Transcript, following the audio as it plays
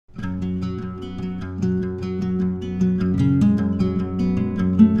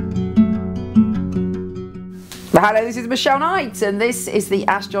Hello, this is Michele Knight, and this is the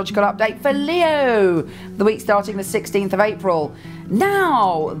astrological update for Leo, the week starting the 16th of April.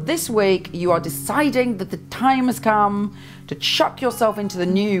 Now, this week, you are deciding that the time has come to chuck yourself into the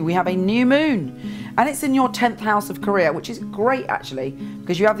new. We have a new moon, and it's in your 10th house of career, which is great, actually,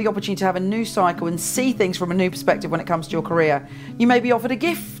 because you have the opportunity to have a new cycle and see things from a new perspective when it comes to your career. You may be offered a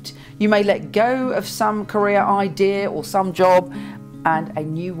gift. You may let go of some career idea or some job, and a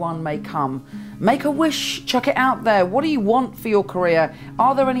new one may come. Make a wish, chuck it out there. What do you want for your career?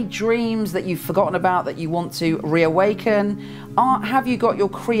 Are there any dreams that you've forgotten about that you want to reawaken? Have you got your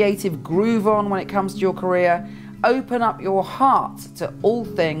creative groove on when it comes to your career? Open up your heart to all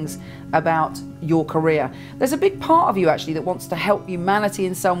things about your career. There's a big part of you actually that wants to help humanity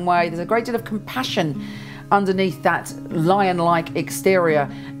in some way. There's a great deal of compassion underneath that lion-like exterior,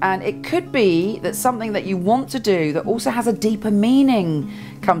 and it could be that something that you want to do that also has a deeper meaning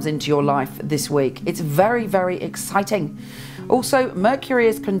comes into your life this week. It's very, very exciting. Also, Mercury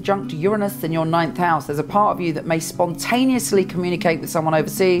is conjunct Uranus in your 9th house. There's a part of you that may spontaneously communicate with someone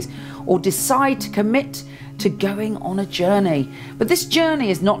overseas or decide to commit to going on a journey. But this journey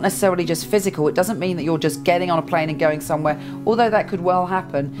is not necessarily just physical. It doesn't mean that you're just getting on a plane and going somewhere, although that could well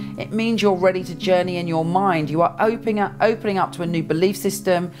happen. It means you're ready to journey in your mind. You are opening up to a new belief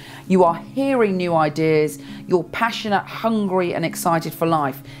system. You are hearing new ideas. You're passionate, hungry, and excited for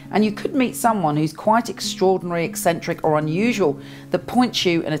life. And you could meet someone who's quite extraordinary, eccentric, or unusual that points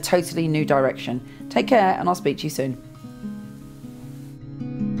you in a totally new direction. Take care, and I'll speak to you soon.